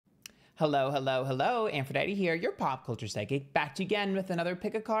Hello, hello, hello. Antphrodite here, your pop culture psychic, back to you again with another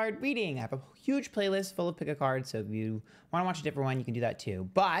pick a card reading. I have a huge playlist full of pick a cards, so if you want to watch a different one, you can do that too.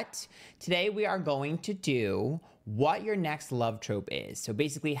 But today we are going to do what your next love trope is. So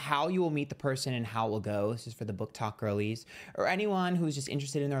basically how you will meet the person and how it will go. This is for the book talk girlies or anyone who's just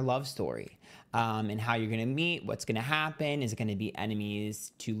interested in their love story. And how you're gonna meet, what's gonna happen. Is it gonna be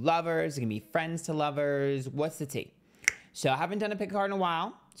enemies to lovers? Is it gonna be friends to lovers? What's the tea? So I haven't done a pick a card in a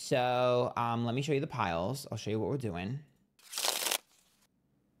while. So let me show you the piles. I'll show you what we're doing.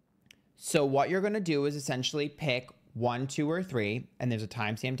 So what you're going to do is essentially pick 1, 2, or 3. And there's a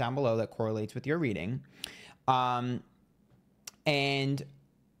timestamp down below that correlates with your reading. And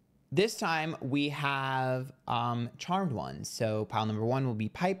this time we have charmed ones. So pile number 1 will be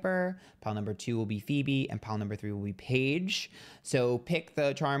Piper, pile number 2 will be Phoebe, and pile number 3 will be Paige. So pick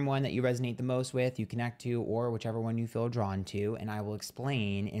the charm one that you resonate the most with, you connect to, or whichever one you feel drawn to, and I will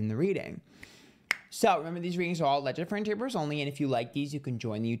explain in the reading. So remember, these readings are all legend friend tapers only, and if you like these, you can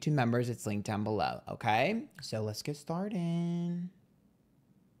join the YouTube members. It's linked down below, okay? So let's get started.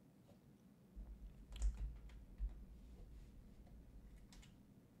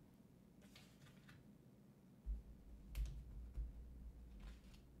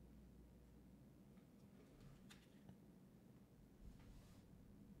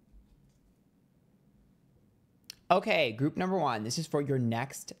 Okay, group number 1. This is for your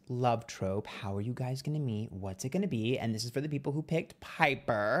next love trope. How are you guys going to meet? What's it going to be? And this is for the people who picked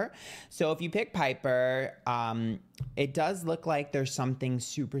Piper. So if you pick Piper, it does look like there's something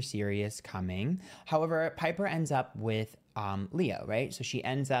super serious coming. However, Piper ends up with Leo, right? So she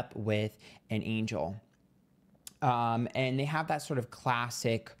ends up with an angel. And they have that sort of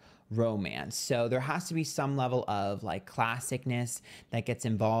classic romance. So there has to be some level of like classicness that gets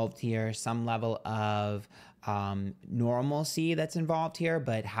involved here, some level of normalcy that's involved here,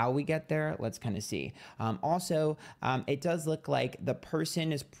 but how we get there, let's kind of see. Also, it does look like the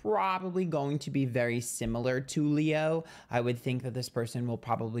person is probably going to be very similar to Leo. I would think that this person will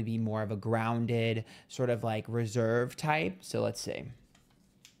probably be more of a grounded, sort of like reserved type. So let's see.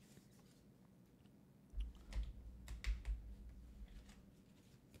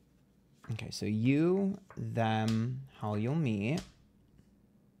 Okay, so you, them, how you'll meet.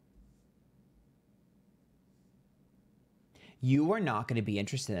 You are not going to be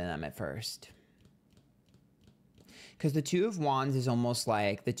interested in them at first. Because the Two of Wands is almost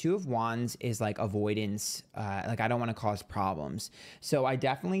like, the Two of Wands is like avoidance. Like, I don't want to cause problems. So I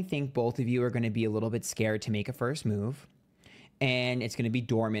definitely think both of you are going to be a little bit scared to make a first move. And it's going to be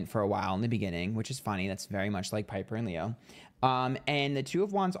dormant for a while in the beginning, which is funny. That's very much like Piper and Leo. And the Two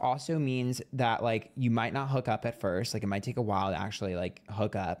of Wands also means that like you might not hook up at first. Like it might take a while to actually like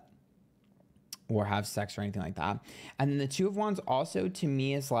hook up or have sex or anything like that. And then the Two of Wands also to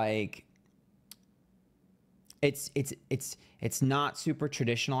me is like, it's not super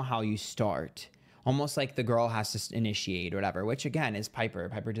traditional how you start. Almost like the girl has to initiate or whatever, which again is Piper.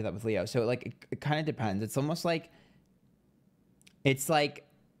 Piper did that with Leo. So like it kind of depends. It's almost like, it's like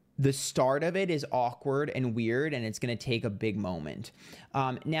the start of it is awkward and weird, and it's going to take a big moment.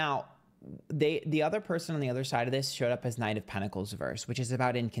 Now, the other person on the other side of this showed up as Knight of Pentacles verse, which is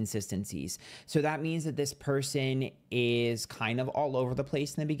about inconsistencies. So that means that this person is kind of all over the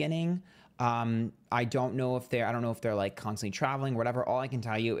place in the beginning. I don't know if they're like constantly traveling or whatever. All I can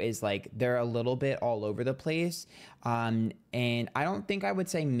tell you is like they're a little bit all over the place. And I don't think I would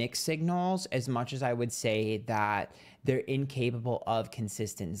say mixed signals as much as I would say that they're incapable of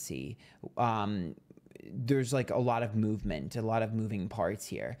consistency. There's like a lot of movement, a lot of moving parts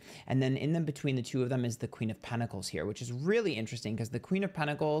here. And then in between the two of them is the Queen of Pentacles here, which is really interesting because the Queen of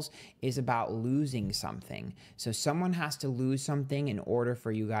Pentacles is about losing something. So someone has to lose something in order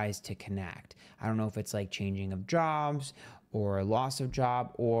for you guys to connect. I don't know if it's like changing of jobs or loss of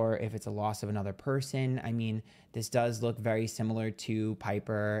job, or if it's a loss of another person. I mean, this does look very similar to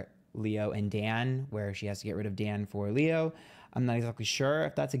Piper, Leo, and Dan, where she has to get rid of Dan for Leo. I'm not exactly sure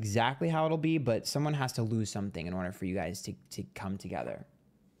if that's exactly how it'll be, but someone has to lose something in order for you guys to come together.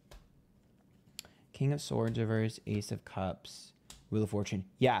 King of Swords reverse, Ace of Cups, Wheel of Fortune.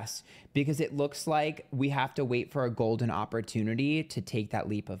 Yes, because it looks like we have to wait for a golden opportunity to take that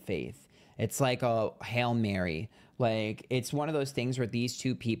leap of faith. It's like a Hail Mary. Like, it's one of those things where these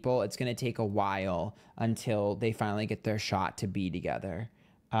two people, it's going to take a while until they finally get their shot to be together.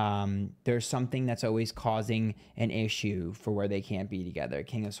 There's something that's always causing an issue for where they can't be together.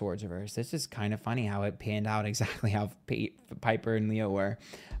 King of Swords reverse. This is kind of funny how it panned out exactly how Piper and Leo were.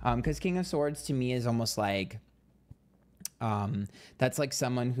 Because King of Swords to me is almost like, that's like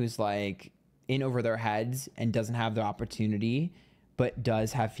someone who's like in over their heads and doesn't have the opportunity, but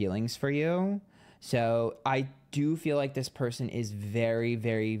does have feelings for you. So I do feel like this person is very,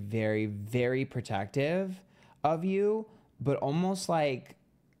 very, very, very protective of you, but almost like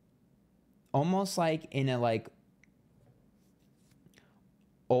in a like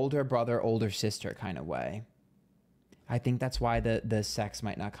older brother, older sister kind of way. I think that's why the sex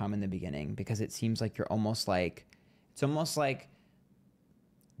might not come in the beginning, because it seems like you're almost like, it's almost like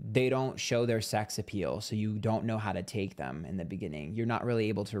they don't show their sex appeal, so you don't know how to take them in the beginning. You're not really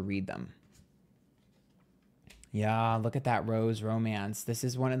able to read them. Yeah, look at that rose romance. This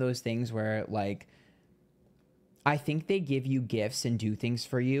is one of those things where, like, I think they give you gifts and do things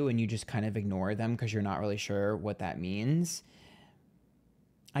for you and you just kind of ignore them because you're not really sure what that means.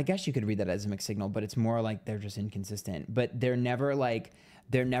 I guess you could read that as a mixed signal, but it's more like they're just inconsistent. But they're never like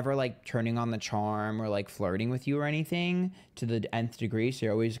turning on the charm or like flirting with you or anything to the nth degree. So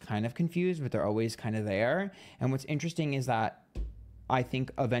you're always kind of confused, but they're always kind of there. And what's interesting is that I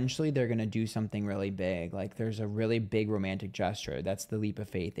think eventually they're going to do something really big. Like there's a really big romantic gesture. That's the leap of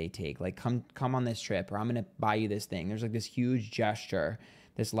faith they take. Like come on this trip, or I'm going to buy you this thing. There's like this huge gesture,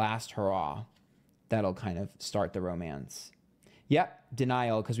 this last hurrah that'll kind of start the romance. Yep,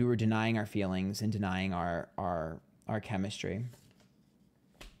 denial, because we were denying our feelings and denying our chemistry.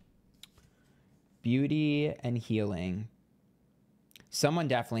 Beauty and healing. Someone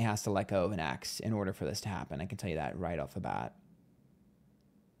definitely has to let go of an ex in order for this to happen. I can tell you that right off the bat.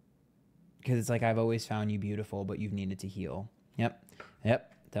 Because it's like, I've always found you beautiful, but you've needed to heal. Yep.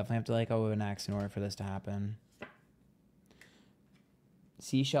 Definitely have to let go of an ex in order for this to happen.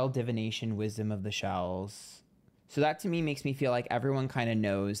 Seashell divination, wisdom of the shells. So that to me makes me feel like everyone kind of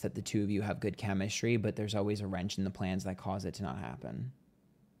knows that the two of you have good chemistry, but there's always a wrench in the plans that cause it to not happen.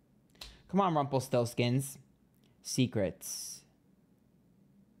 Come on, Rumpelstiltskins. Secrets.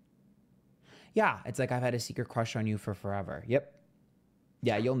 Yeah, it's like I've had a secret crush on you for forever. Yep.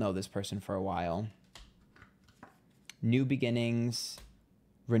 Yeah, you'll know this person for a while. New beginnings.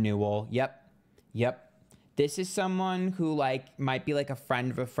 Renewal. Yep. This is someone who like might be like a friend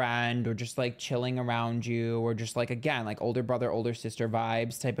of a friend, or just like chilling around you, or just like, again, like older brother, older sister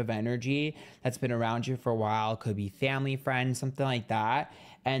vibes type of energy that's been around you for a while. Could be family, friend, something like that.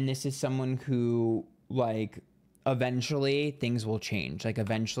 And this is someone who like eventually things will change. Like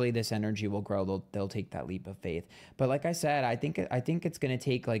eventually this energy will grow. They'll take that leap of faith. But like I said, I think it's going to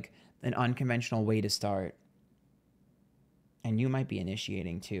take like an unconventional way to start. And you might be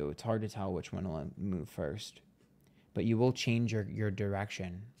initiating too. It's hard to tell which one will move first. But you will change your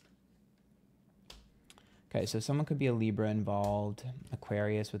direction. Okay, so someone could be a Libra involved.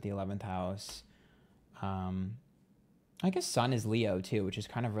 Aquarius with the 11th house. I guess Sun is Leo too, which is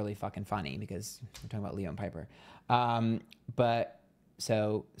kind of really fucking funny because we're talking about Leo and Piper. But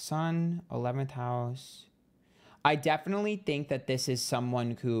so Sun, 11th house. I definitely think that this is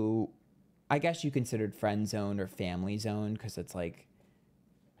someone who, I guess you considered friend zoned or family zoned, because it's like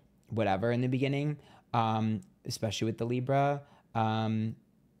whatever in the beginning, especially with the Libra.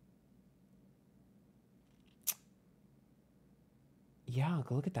 Yeah,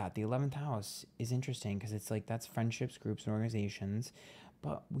 look at that. The 11th house is interesting because it's like that's friendships, groups, and organizations.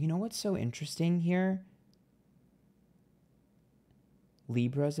 But you know what's so interesting here?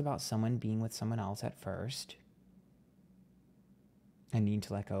 Libra is about someone being with someone else at first and need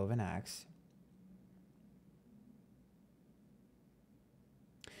to let go of an ex.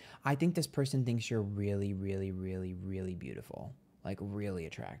 I think this person thinks you're really, really, really, really beautiful. Like really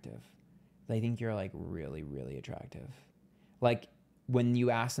attractive. They think you're like really, really attractive. Like when you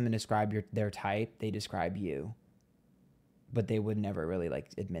ask them to describe their type, they describe you. But they would never really like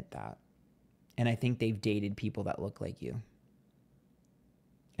admit that. And I think they've dated people that look like you.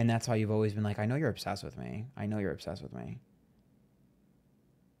 And that's why you've always been like, I know you're obsessed with me. I know you're obsessed with me.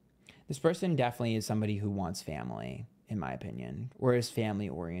 This person definitely is somebody who wants family, in my opinion, or is family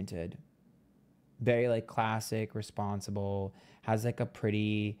oriented. Very like classic, responsible, has like a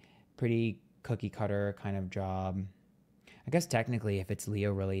pretty cookie cutter kind of job. I guess technically if it's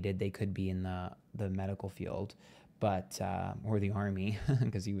Leo related, they could be in the medical field, but, or the army,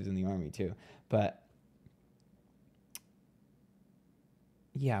 because he was in the army too. But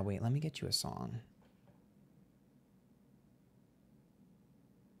yeah, wait, let me get you a song.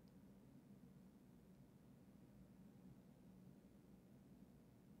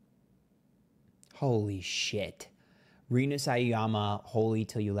 Holy shit. Rina Sayama, Holy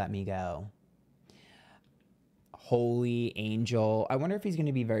Till You Let Me Go. Holy angel. I wonder if he's going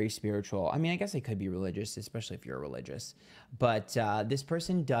to be very spiritual. I mean, I guess they could be religious, especially if you're religious. But this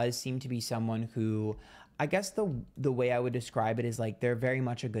person does seem to be someone who, I guess the way I would describe it is like they're very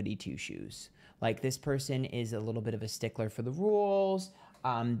much a goody two shoes. Like this person is a little bit of a stickler for the rules.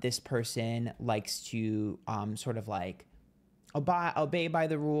 This person likes to sort of like obey by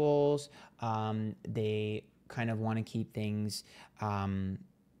the rules. They kind of want to keep things,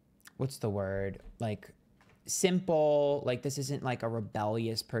 what's the word? Like simple. Like this isn't like a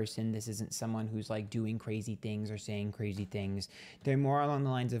rebellious person. This isn't someone who's like doing crazy things or saying crazy things. They're more along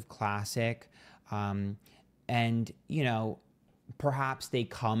the lines of classic. And, you know, perhaps they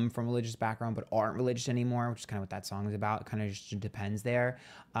come from a religious background but aren't religious anymore, which is kind of what that song is about. It kind of just depends there.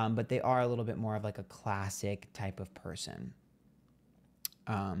 But they are a little bit more of like a classic type of person.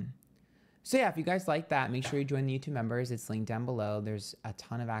 So yeah, if you guys like that, make sure you join the YouTube members. It's linked down below. There's a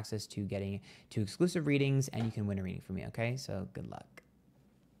ton of access to getting to exclusive readings, and you can win a reading from me, okay? So good luck.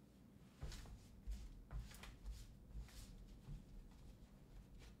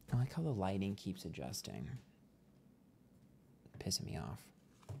 I like how the lighting keeps adjusting. Pissing me off.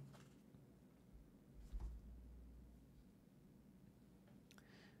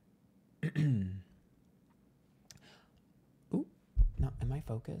 Ooh, no, am I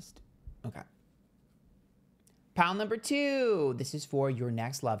focused? Okay. Pile number 2. This is for your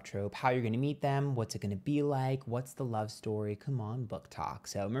next love trope. How you're going to meet them. What's it going to be like? What's the love story? Come on, book talk.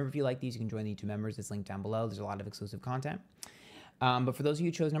 So remember, if you like these, you can join the YouTube members. It's linked down below. There's a lot of exclusive content. But for those of you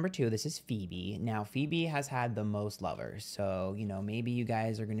who chose number 2, this is Phoebe. Now, Phoebe has had the most lovers. So, you know, maybe you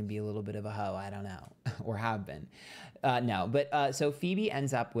guys are going to be a little bit of a hoe. I don't know. Or have been. No, but so Phoebe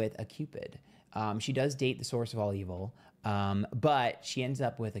ends up with a Cupid. She does date the source of all evil. But she ends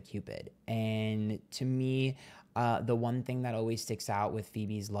up with a Cupid. And to me, the one thing that always sticks out with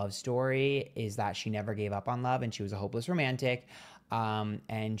Phoebe's love story is that she never gave up on love and she was a hopeless romantic.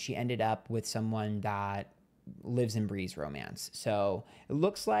 And she ended up with someone that lives and breathes romance. So it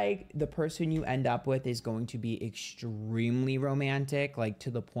looks like the person you end up with is going to be extremely romantic, like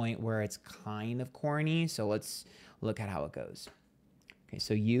to the point where it's kind of corny. So let's look at how it goes. Okay,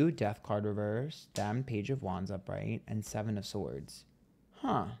 so you, Death card reverse, them, Page of Wands upright, and 7 of Swords.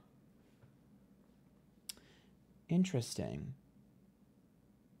 Huh. Interesting.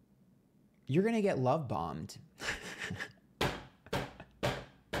 You're going to get love bombed.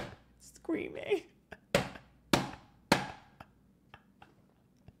 Screaming.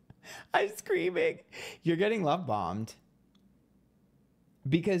 I'm screaming. You're getting love bombed.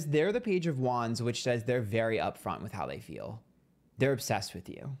 Because they're the Page of Wands, which says they're very upfront with how they feel. They're obsessed with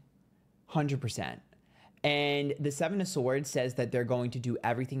you. 100%. And the 7 of Swords says that they're going to do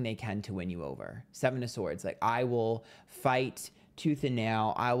everything they can to win you over. 7 of Swords, like, I will fight tooth and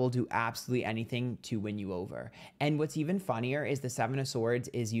nail. I will do absolutely anything to win you over. And what's even funnier is the 7 of Swords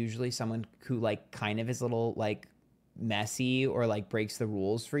is usually someone who, like, kind of is a little, like, messy or like breaks the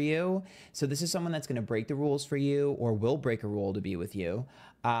rules for you. So this is someone that's going to break the rules for you or will break a rule to be with you.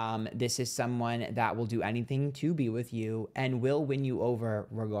 This is someone that will do anything to be with you and will win you over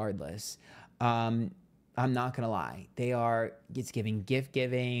regardless. I'm not going to lie. It's giving gift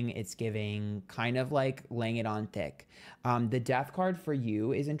giving. It's giving kind of like laying it on thick. The Death card for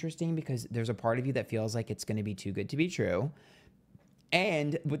you is interesting because there's a part of you that feels like it's going to be too good to be true.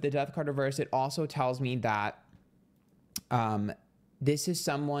 And with the Death card reverse, it also tells me that this is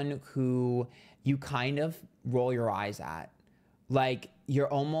someone who you kind of roll your eyes at. Like, you're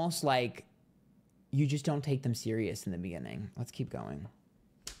almost like, you just don't take them serious in the beginning. Let's keep going.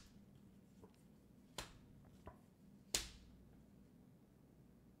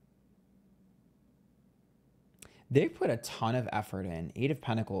 They've put a ton of effort in. 8 of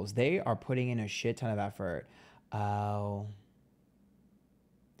Pentacles. They are putting in a shit ton of effort. Oh.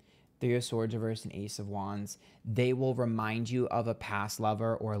 3 of Swords reversed and Ace of Wands. They will remind you of a past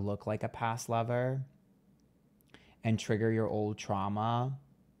lover or look like a past lover and trigger your old trauma.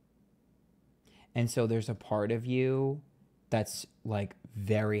 And so there's a part of you that's like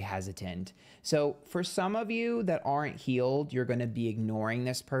very hesitant. So for some of you that aren't healed, you're going to be ignoring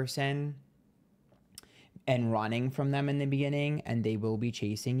this person and running from them in the beginning, and they will be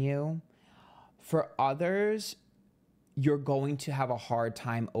chasing you. For others, you're going to have a hard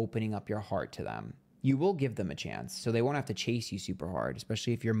time opening up your heart to them. You will give them a chance, so they won't have to chase you super hard,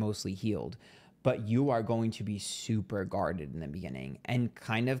 especially if you're mostly healed. But you are going to be super guarded in the beginning and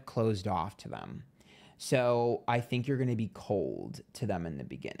kind of closed off to them. So I think you're going to be cold to them in the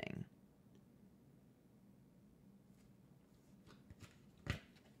beginning.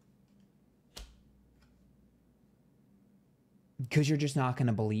 Because you're just not going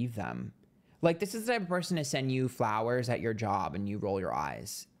to believe them. Like, this is the type of person to send you flowers at your job and you roll your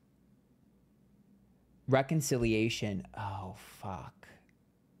eyes. Reconciliation. Oh, fuck.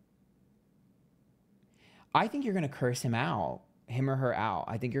 I think you're going to curse him out. him or her out.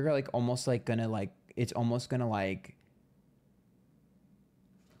 I think you're like almost like gonna like, it's almost gonna like,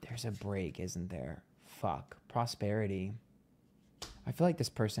 there's a break, isn't there? Fuck. Prosperity. I feel like this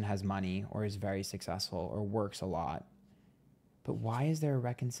person has money or is very successful or works a lot. But why is there a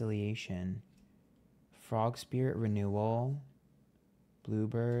reconciliation? Frog spirit renewal.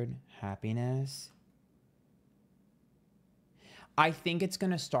 Bluebird happiness. I think it's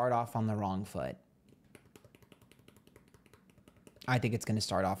going to start off on the wrong foot. I think it's going to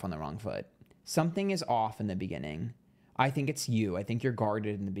start off on the wrong foot. Something is off in the beginning. I think it's you. I think you're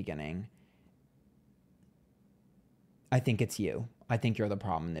guarded in the beginning. I think it's you. I think you're the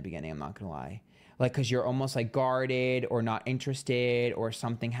problem in the beginning. I'm not going to lie. Like, because you're almost like guarded or not interested, or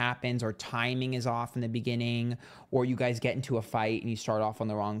something happens, or timing is off in the beginning, or you guys get into a fight and you start off on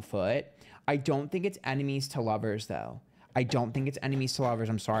the wrong foot. I don't think it's enemies to lovers, though. I don't think it's enemies to lovers.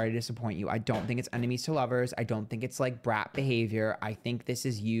 I'm sorry to disappoint you. I don't think it's enemies to lovers. I don't think it's like brat behavior. I think this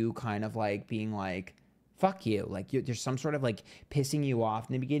is you kind of like being like, fuck you. Like, there's some sort of like pissing you off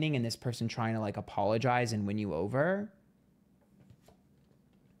in the beginning, and this person trying to like apologize and win you over.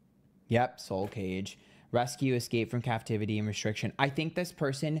 Yep, soul cage. Rescue, escape from captivity and restriction. I think this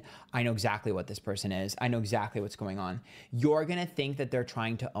person, I know exactly what this person is. I know exactly what's going on. You're going to think that they're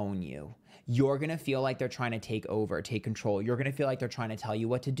trying to own you. You're going to feel like they're trying to take over, take control. You're going to feel like they're trying to tell you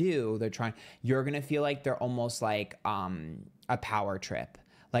what to do. You're going to feel like they're almost like a power trip.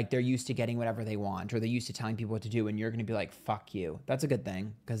 Like they're used to getting whatever they want, or they're used to telling people what to do. And you're going to be like, fuck you. That's a good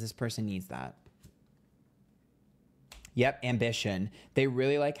thing, because this person needs that. Yep, ambition. They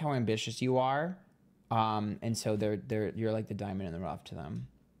really like how ambitious you are. And so you're like the diamond in the rough to them.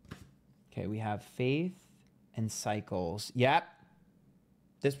 Okay, we have faith and cycles. Yep.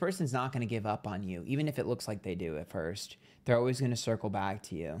 This person's not going to give up on you, even if it looks like they do at first. They're always going to circle back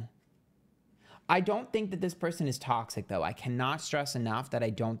to you. I don't think that this person is toxic, though. I cannot stress enough that I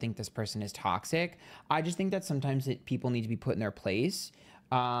don't think this person is toxic. I just think that sometimes people need to be put in their place.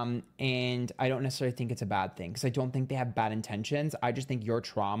 And I don't necessarily think it's a bad thing, because I don't think they have bad intentions. I just think your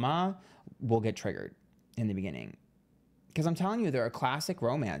trauma will get triggered in the beginning. Because I'm telling you, they're a classic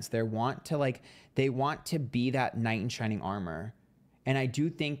romance. They want to be that knight in shining armor. And I do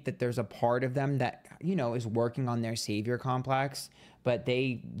think that there's a part of them that, you know, is working on their savior complex, but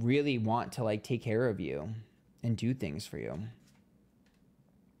they really want to like take care of you and do things for you.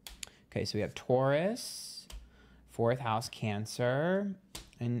 Okay, so we have Taurus, 4th house, Cancer,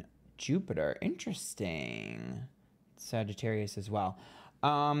 and Jupiter. Interesting. Sagittarius as well.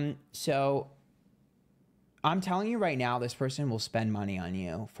 So I'm telling you right now, this person will spend money on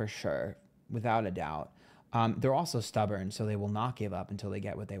you for sure, without a doubt. They're also stubborn, so they will not give up until they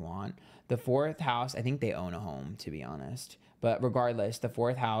get what they want. The 4th house, I think they own a home, to be honest. But regardless, the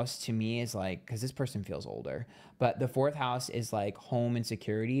 4th house to me is like, because this person feels older, but the 4th house is like home and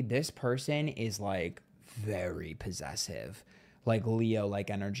security. This person is like very possessive, like Leo, like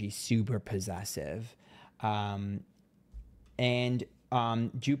energy, super possessive.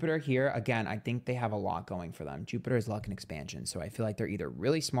 Jupiter here, again, I think they have a lot going for them. Jupiter is luck and expansion. So I feel like they're either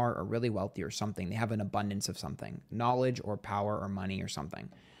really smart or really wealthy or something. They have an abundance of something, knowledge or power or money or something.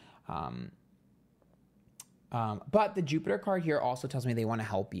 But the Jupiter card here also tells me they want to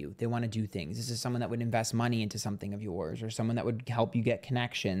help you. They want to do things. This is someone that would invest money into something of yours, or someone that would help you get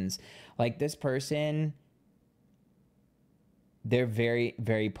connections. Like this person, they're very,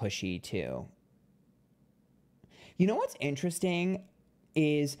 very pushy too. You know what's interesting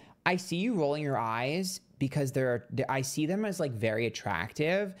is I see you rolling your eyes because I see them as like very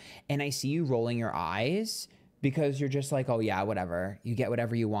attractive, and I see you rolling your eyes because you're just like, oh yeah, whatever. You get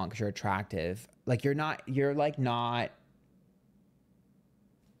whatever you want because you're attractive. Like you're just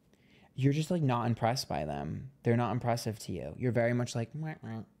like not impressed by them. They're not impressive to you. You're very much like, meh,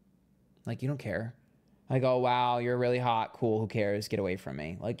 meh. Like you don't care. Like, oh wow, you're really hot. Cool. Who cares? Get away from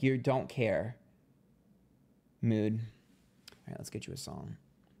me. Like you don't care. Mood. All right, let's get you a song.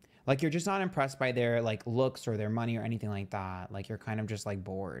 Like you're just not impressed by their like looks or their money or anything like that. Like you're kind of just like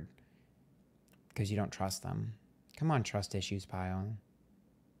bored because you don't trust them. Come on, trust issues pile.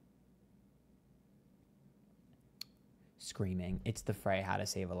 Screaming. It's the fray, how to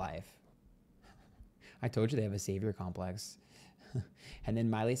save a life. I told you they have a savior complex. And then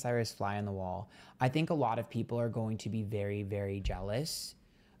Miley Cyrus, fly on the wall. I think a lot of people are going to be very, very jealous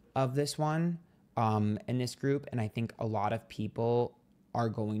of this one. In this group, and I think a lot of people are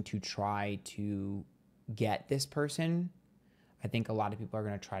going to try to get this person. I think a lot of people are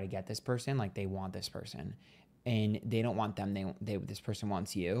going to try to get this person, like they want this person, and they don't want them. This person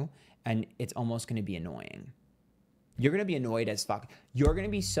wants you, and it's almost going to be annoying. You're going to be annoyed as fuck. You're going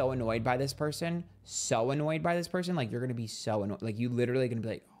to be so annoyed by this person. So annoyed by this person. Like, you're going to be so annoyed. Like, you literally going to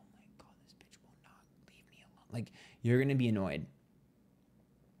be like, oh my God, this bitch will not leave me alone. Like, you're going to be annoyed.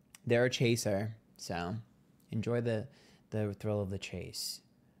 They're a chaser. So enjoy the thrill of the chase.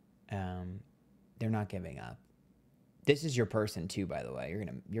 They're not giving up. This is your person too, by the way.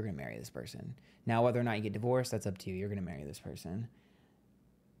 You're gonna marry this person. Now, whether or not you get divorced, that's up to you. You're gonna marry this person.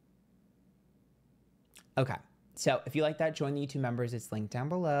 Okay. So if you like that, join the YouTube members. It's linked down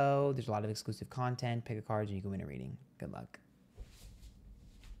below. There's a lot of exclusive content. Pick a card and you can win a reading. Good luck.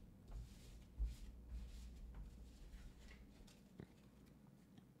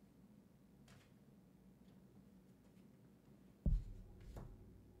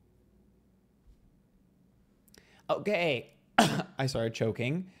 Okay. I started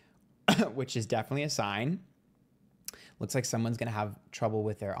choking, which is definitely a sign. Looks like someone's going to have trouble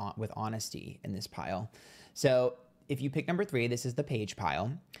with with honesty in this pile. So if you pick number 3, this is the Paige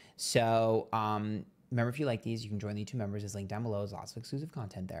pile. So remember, if you like these, you can join the YouTube members. It's linked down below. There's lots of exclusive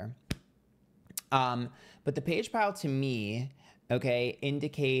content there. But the Paige pile to me, okay,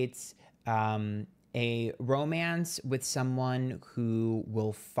 indicates a romance with someone who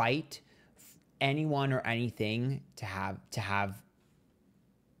will fight anyone or anything to have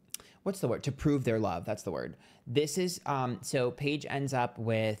what's the word? To prove their love. That's the word. This is, so Paige ends up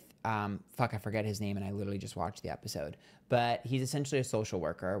with, fuck, I forget his name and I literally just watched the episode, but he's essentially a social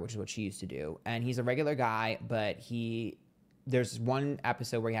worker, which is what she used to do. And he's a regular guy, but there's one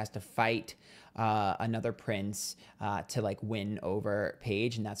episode where he has to fight another prince to like win over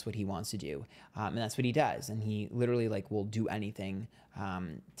Paige, and that's what he wants to do. And that's what he does. And he literally like will do anything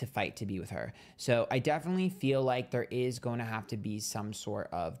to fight to be with her. So I definitely feel like there is going to have to be some sort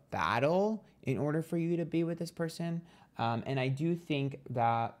of battle in order for you to be with this person. And I do think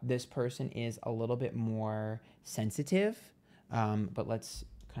that this person is a little bit more sensitive, but let's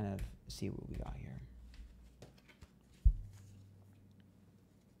kind of see what we got here.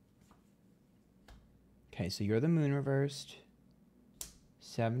 Okay, so you're the moon reversed,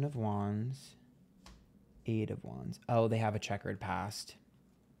 7 of Wands, 8 of Wands. Oh, they have a checkered past.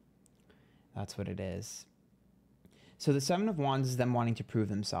 That's what it is. So the 7 of Wands is them wanting to prove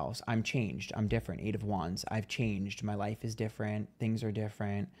themselves. I'm changed. I'm different. 8 of Wands. I've changed. My life is different. Things are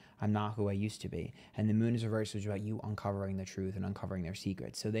different. I'm not who I used to be. And the moon is reversed, which is about you uncovering the truth and uncovering their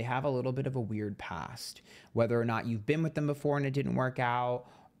secrets. So they have a little bit of a weird past. Whether or not you've been with them before and it didn't work out,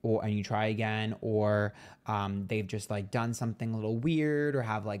 and you try again, or they've just like done something a little weird or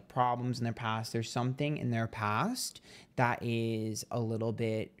have like problems in their past. There's something in their past that is a little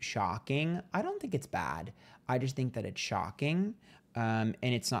bit shocking. I don't think it's bad. I just think that it's shocking, and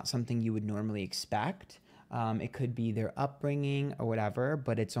it's not something you would normally expect. It could be their upbringing or whatever,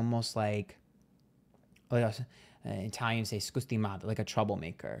 but it's almost like, Italians say scustimata, like a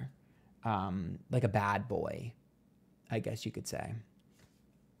troublemaker, like a bad boy, I guess you could say.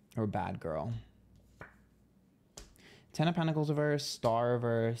 Or bad girl. 10 of Pentacles reversed, Star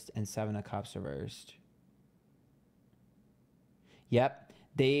reversed, and 7 of Cups reversed. Yep.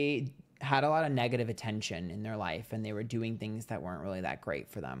 They had a lot of negative attention in their life, and they were doing things that weren't really that great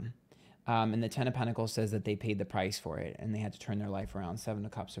for them. And the 10 of Pentacles says that they paid the price for it, and they had to turn their life around. 7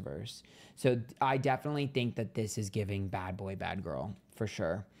 of Cups reversed. So I definitely think that this is giving bad boy, bad girl, for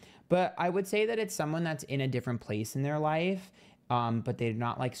sure. But I would say that it's someone that's in a different place in their life, but they're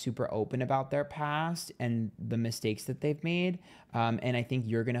not like super open about their past and the mistakes that they've made. And I think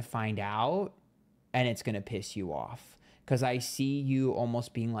you're going to find out and it's going to piss you off. Because I see you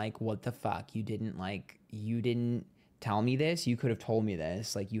almost being like, what the fuck? You didn't tell me this. You could have told me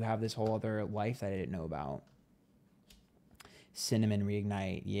this. Like, you have this whole other life that I didn't know about. Cinnamon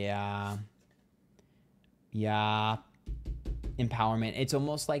reignite. Yeah. Yeah. Empowerment. It's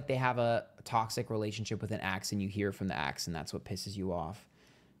almost like they have a toxic relationship with an ex and you hear from the ex and that's what pisses you off.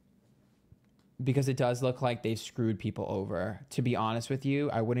 Because it does look like they've screwed people over. To be honest with you,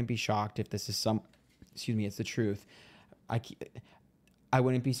 I wouldn't be shocked if this is it's the truth. I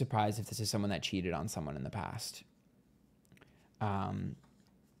wouldn't be surprised if this is someone that cheated on someone in the past.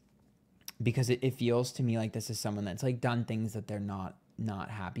 Because it feels to me like this is someone that's like done things that they're not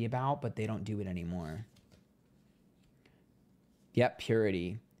happy about, but they don't do it anymore. Yep,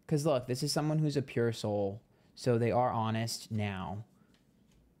 purity. Because look, this is someone who's a pure soul. So they are honest now.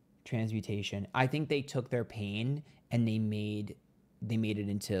 Transmutation. I think they took their pain and they made it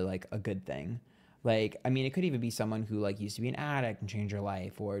into like a good thing. Like, I mean, it could even be someone who like used to be an addict and changed their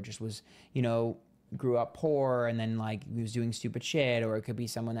life, or just was, grew up poor and then like was doing stupid shit, or it could be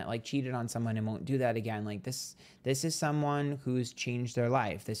someone that like cheated on someone and won't do that again. Like this is someone who's changed their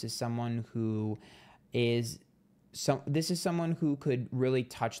life. This is someone who is this is someone who could really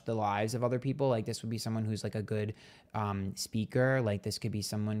touch the lives of other people. Like this would be someone who's like a good speaker. Like this could be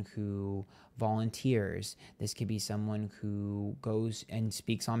someone who volunteers. This could be someone who goes and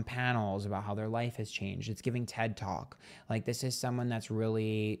speaks on panels about how their life has changed. It's giving TED Talk. Like this is someone that's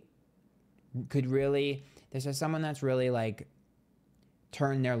really like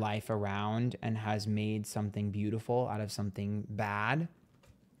turned their life around and has made something beautiful out of something bad.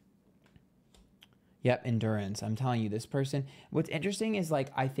 Yep, endurance. I'm telling you, this person, what's interesting is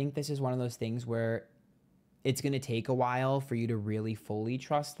like, I think this is one of those things where it's going to take a while for you to really fully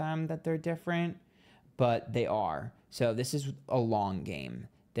trust them that they're different, but they are. So this is a long game.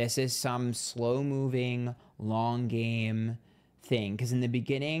 This is some slow moving, long game thing. Because in the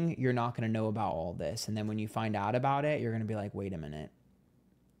beginning, you're not going to know about all this. And then when you find out about it, you're going to be like, wait a minute.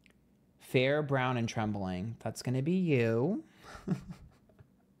 Fair, brown, and trembling. That's going to be you.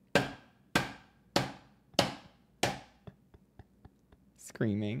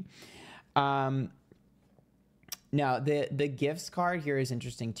 Screaming. Now the gifts card here is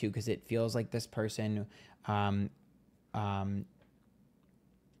interesting too, because it feels like this person again,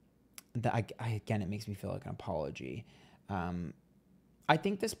 it makes me feel like an apology. I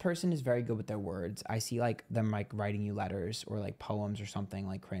think this person is very good with their words. I see like them like writing you letters or like poems or something,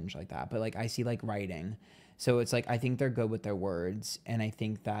 like cringe like that, but like I see like writing. So it's like I think they're good with their words, and I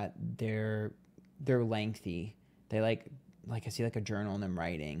think that they're lengthy. They like I see like a journal and them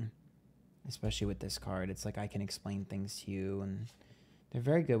writing, especially with this card. It's like I can explain things to you, and they're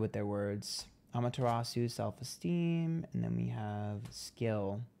very good with their words. Amaterasu, self-esteem, and then we have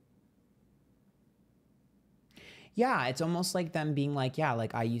skill. Yeah, it's almost like them being like, yeah,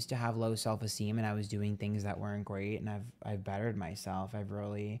 like I used to have low self-esteem and I was doing things that weren't great, and I've bettered myself.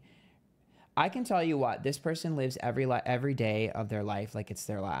 I can tell you what, this person lives every day of their life like it's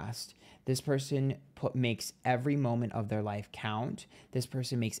their last. This person makes every moment of their life count. This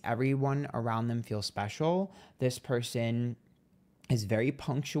person makes everyone around them feel special. This person is very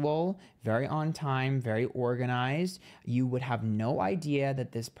punctual, very on time, very organized. You would have no idea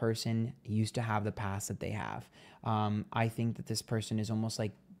that this person used to have the past that they have. I think that this person is almost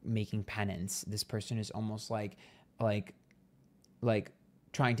like making penance. This person is almost like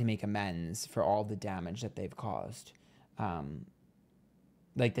trying to make amends for all the damage that they've caused.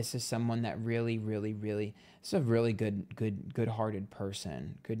 Like this is someone that really, really, really, it's a really good-hearted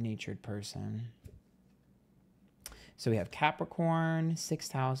person, good-natured person. So we have Capricorn,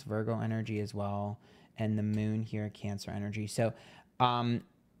 6th house, Virgo energy as well, and the moon here, Cancer energy. So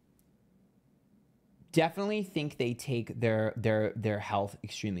definitely think they take their health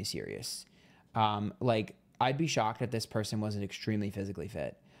extremely serious. Like I'd be shocked if this person wasn't extremely physically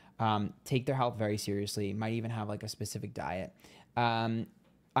fit. Take their health very seriously, might even have like a specific diet.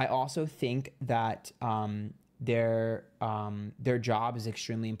 I also think that their job is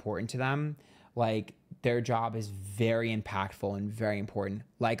extremely important to them. Like their job is very impactful and very important,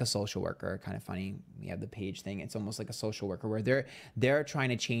 like a social worker. Kind of funny, we have the Paige thing. It's almost like a social worker where they're trying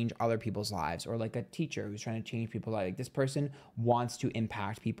to change other people's lives, or like a teacher who's trying to change people's lives. Like this person wants to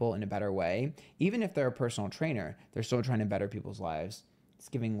impact people in a better way. Even if they're a personal trainer, they're still trying to better people's lives. It's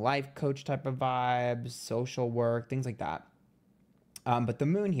giving life coach type of vibes, social work, things like that. But the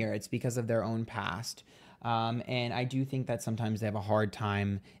moon here, it's because of their own past. And I do think that sometimes they have a hard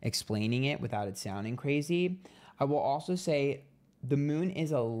time explaining it without it sounding crazy. I will also say the moon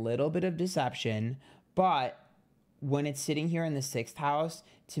is a little bit of deception, but when it's sitting here in the 6th house,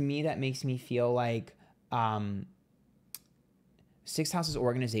 to me, that makes me feel like 6th house is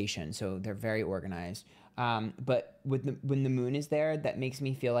organization. So they're very organized. But when the moon is there, that makes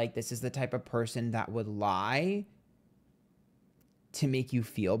me feel like this is the type of person that would lie to make you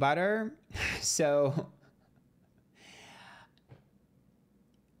feel better. So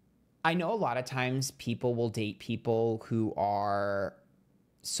I know a lot of times people will date people who are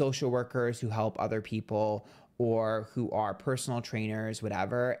social workers who help other people, or who are personal trainers,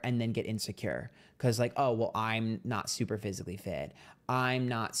 whatever, and then get insecure. Because like, oh, well, I'm not super physically fit. I'm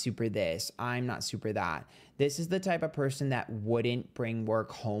not super this. I'm not super that. This is the type of person that wouldn't bring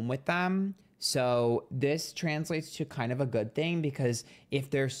work home with them. So this translates to kind of a good thing, because if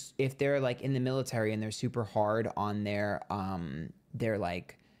they're like in the military and they're super hard on their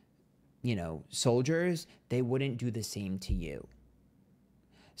like, you know, soldiers, they wouldn't do the same to you.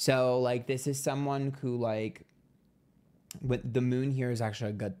 So like this is someone who like, with the moon here is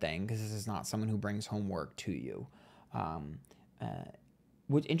actually a good thing, because this is not someone who brings home work to you.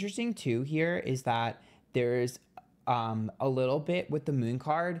 What's interesting too here is that there's a little bit with the moon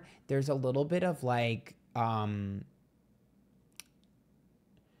card, there's a little bit of like,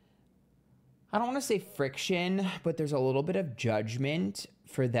 I don't want to say friction, but there's a little bit of judgment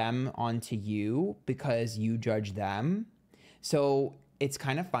for them onto you because you judge them. So it's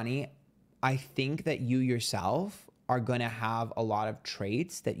kind of funny. I think that you yourself are going to have a lot of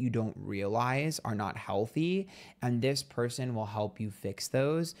traits that you don't realize are not healthy. And this person will help you fix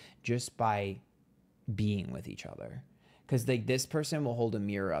those just by being with each other. Because like this person will hold a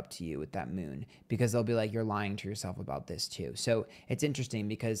mirror up to you with that moon, because they'll be like, you're lying to yourself about this too. So it's interesting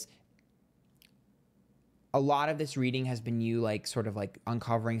because a lot of this reading has been you like sort of like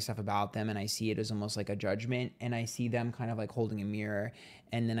uncovering stuff about them, and I see it as almost like a judgment, and I see them kind of like holding a mirror,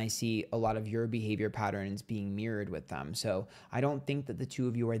 and then I see a lot of your behavior patterns being mirrored with them. So I don't think that the two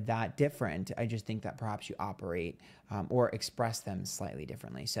of you are that different. I just think that perhaps you operate or express them slightly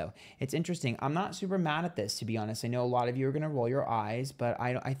differently. So it's interesting. I'm not super mad at this, to be honest. I know a lot of you are going to roll your eyes, but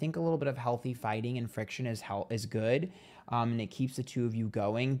I think a little bit of healthy fighting and friction is good. And it keeps the two of you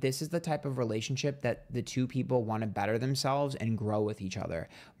going. This is the type of relationship that the two people want to better themselves and grow with each other,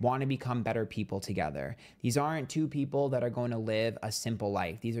 want to become better people together. These aren't two people that are going to live a simple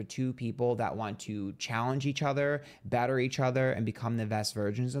life. These are two people that want to challenge each other, better each other, and become the best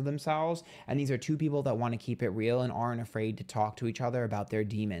versions of themselves. And these are two people that want to keep it real and aren't afraid to talk to each other about their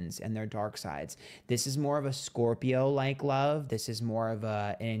demons and their dark sides. This is more of a Scorpio-like love. This is more of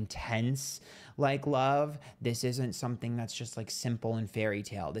an intense like love. This isn't something that's just like simple and fairy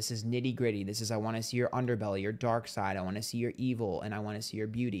tale. This is nitty gritty. This is, I want to see your underbelly, your dark side. I want to see your evil, and I want to see your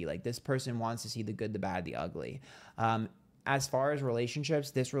beauty. Like this person wants to see the good, the bad, the ugly. As far as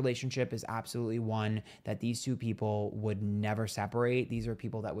relationships, this relationship is absolutely one that these two people would never separate. These are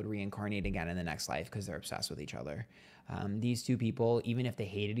people that would reincarnate again in the next life because they're obsessed with each other. These two people, even if they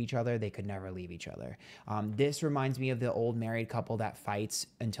hated each other, they could never leave each other. This reminds me of the old married couple that fights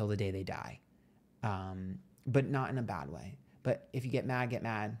until the day they die. But not in a bad way. But if you get mad, get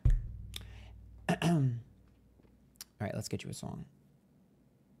mad. All right, let's get you a song.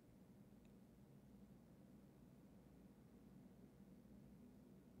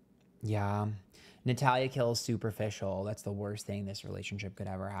 Yeah. Natalia kills superficial. That's the worst thing this relationship could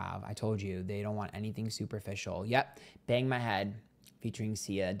ever have. I told you, they don't want anything superficial. Yep. Bang My Head, featuring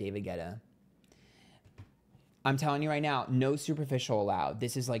Sia, David Guetta. I'm telling you right now, no superficial allowed.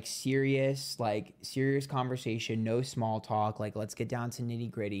 This is like serious conversation, no small talk. Like, let's get down to nitty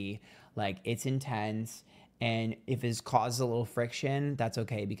gritty. Like, it's intense. And if it causes a little friction, that's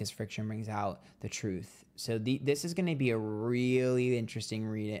okay, because friction brings out the truth. So this is going to be a really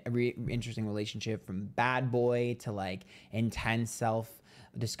interesting interesting relationship, from bad boy to like intense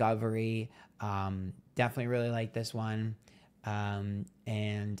self-discovery. Definitely really like this one.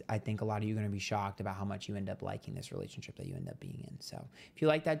 And I think a lot of you are going to be shocked about how much you end up liking this relationship that you end up being in. So if you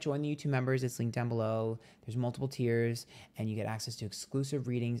like that, join the YouTube members. It's linked down below. There's multiple tiers, and you get access to exclusive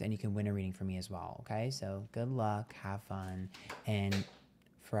readings, and you can win a reading from me as well. Okay. So good luck, have fun, and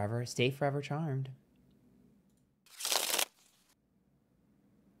stay forever charmed.